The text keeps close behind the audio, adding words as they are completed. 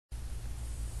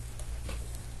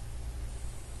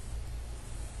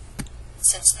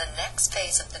Since the next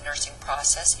phase of the nursing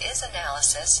process is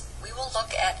analysis, we will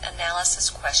look at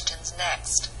analysis questions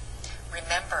next.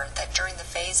 Remember that during the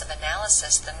phase of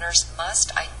analysis, the nurse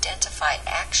must identify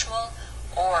actual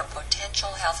or potential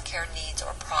healthcare needs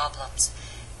or problems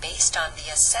based on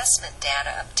the assessment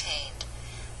data obtained.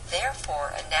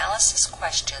 Therefore, analysis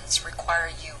questions require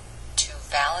you to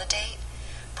validate,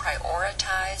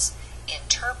 prioritize,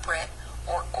 interpret,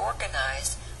 or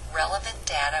organize relevant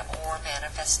data or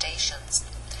manifestations.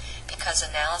 Because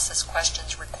analysis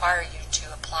questions require you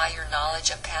to apply your knowledge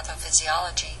of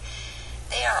pathophysiology,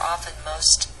 they are often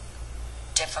most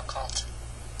difficult.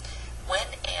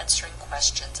 When answering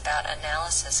questions about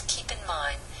analysis, keep in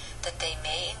mind that they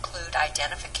may include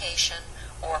identification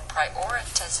or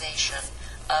prioritization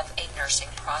of a nursing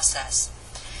process.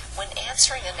 When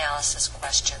answering analysis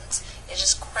questions, it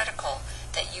is critical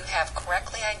that you have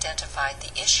correctly identified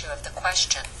the issue of the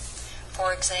question.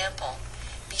 For example,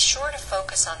 be sure to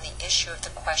focus on the issue of the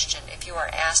question if you are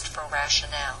asked for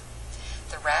rationale.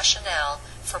 The rationale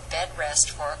for bed rest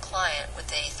for a client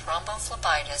with a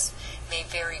thrombophlebitis may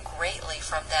vary greatly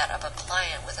from that of a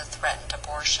client with a threatened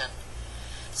abortion.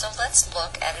 So let's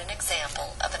look at an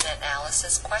example of an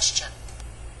analysis question.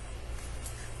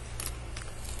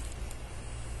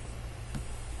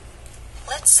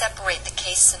 Let's separate the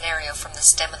case scenario from the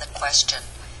stem of the question.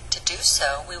 To do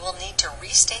so, we will need to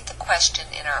restate the question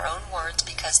in our own words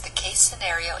because the case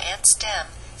scenario and stem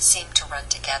seem to run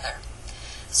together.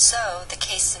 So, the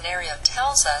case scenario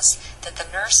tells us that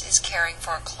the nurse is caring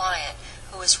for a client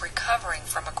who is recovering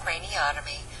from a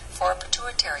craniotomy for a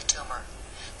pituitary tumor.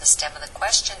 The stem of the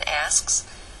question asks,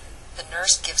 the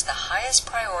nurse gives the highest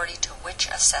priority to which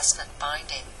assessment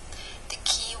finding? The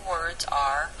key words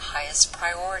are highest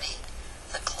priority.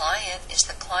 The client is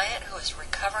the client who is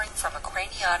recovering from a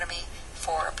craniotomy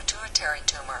for a pituitary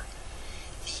tumor.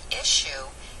 The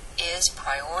issue is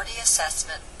priority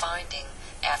assessment finding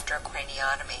after a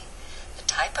craniotomy. The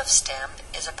type of stem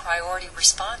is a priority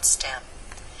response stem.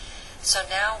 So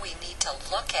now we need to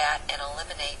look at and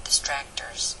eliminate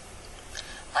distractors.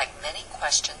 Like many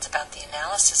questions about the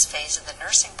analysis phase of the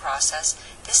nursing process,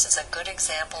 this is a good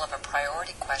example of a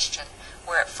priority question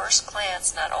where at first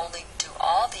glance not only do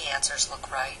all the answers look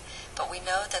right, but we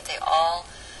know that they all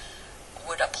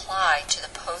would apply to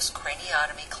the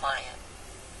post-craniotomy client.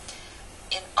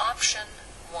 In option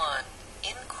 1,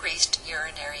 increased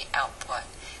urinary output,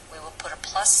 we will put a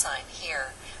plus sign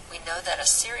here. We know that a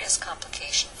serious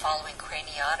complication following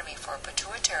craniotomy for a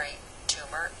pituitary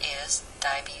tumor is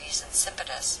diabetes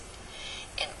insipidus.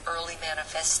 An early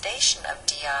manifestation of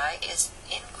DI is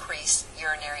increased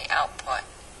urinary output.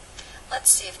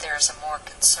 Let's see if there is a more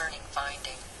concerning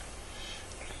finding.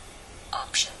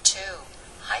 Option 2,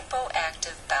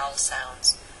 hypoactive bowel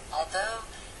sounds. Although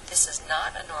this is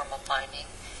not a normal finding,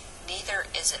 neither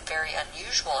is it very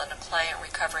unusual in a client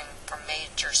recovering from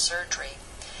major surgery.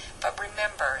 But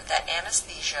remember that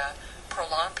anesthesia,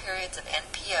 prolonged periods of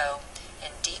NPO,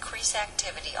 and decreased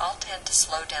activity all tend to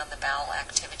slow down the bowel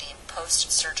activity in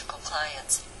post-surgical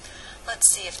clients. Let's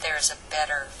see if there is a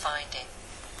better finding.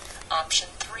 Option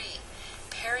 3,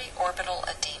 periorbital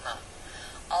edema.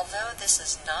 Although this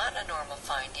is not a normal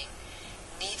finding,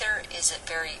 neither is it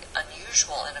very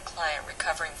unusual in a client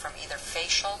recovering from either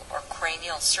facial or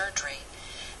cranial surgery.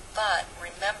 But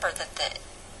remember that the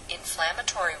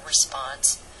inflammatory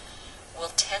response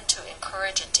will tend to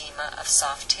encourage edema of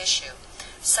soft tissue,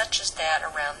 such as that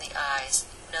around the eyes,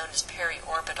 known as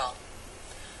periorbital.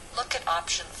 Look at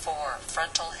option 4,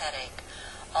 frontal headache.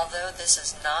 Although this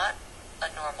is not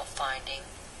a normal finding,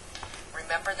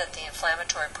 remember that the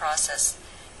inflammatory process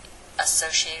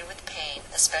associated with pain,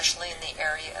 especially in the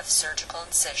area of surgical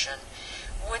incision,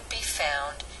 would be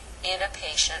found in a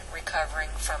patient recovering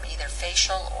from either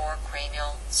facial or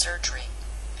cranial surgery.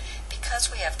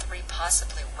 Because we have 3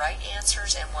 possibly right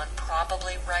answers and 1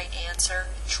 probably right answer,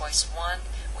 choice 1,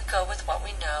 we go with what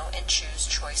we know and choose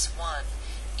choice 1,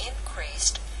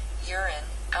 increased urine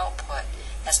output,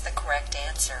 as the correct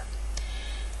answer.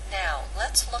 Now,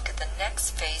 let's look at the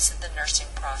next phase of the nursing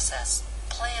process,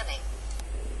 planning.